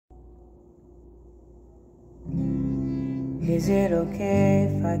Is it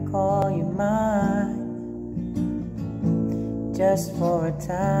okay if I call you mine, just for a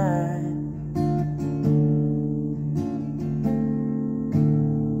time?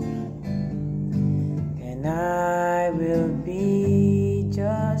 And I will be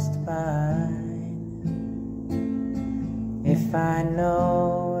just fine if I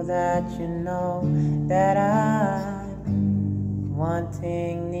know that you know that I'm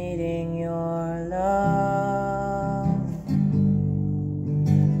wanting, needing your love.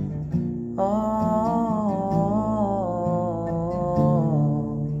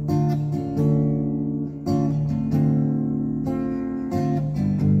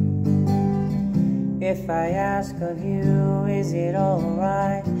 If I ask of you, is it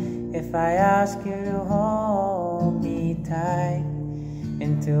alright if I ask you to hold me tight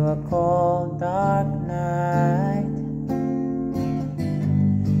into a cold dark night?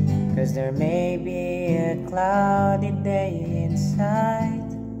 'Cause there may be a cloudy day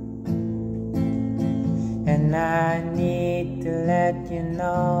inside, and I need to let you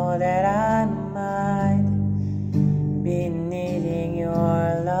know that I might be needing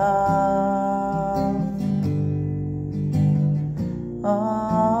your love.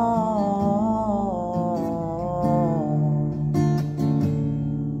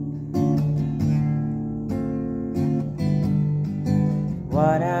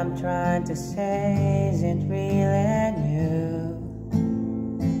 What I'm trying to say isn't real and new.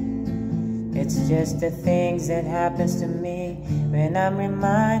 It's just the things that happens to me when I'm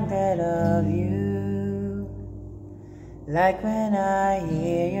reminded of you. Like when I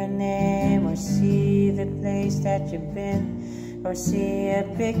hear your name, or see the place that you've been, or see a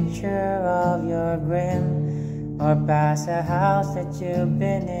picture of your grim, or pass a house that you've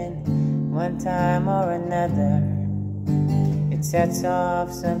been in one time or another. It sets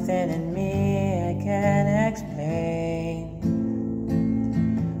off something in me I can't explain.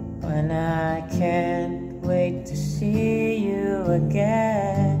 When I can't wait to see you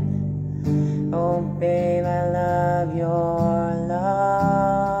again. Oh babe, I love your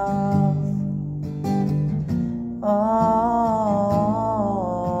love.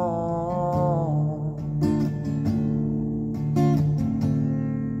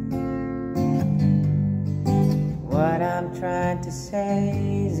 What I'm trying to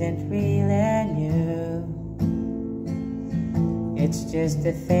say isn't real and new. It's just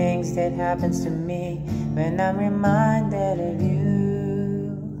the things that happens to me when I'm reminded of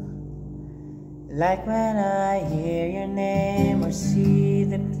you. Like when I hear your name, or see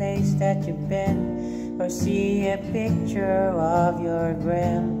the place that you've been, or see a picture of your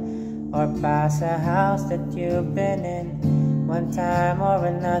grim, or pass a house that you've been in one time or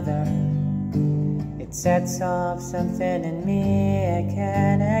another. It sets off something in me I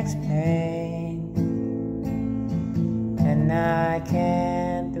can't explain. And I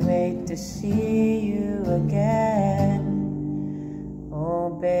can't wait to see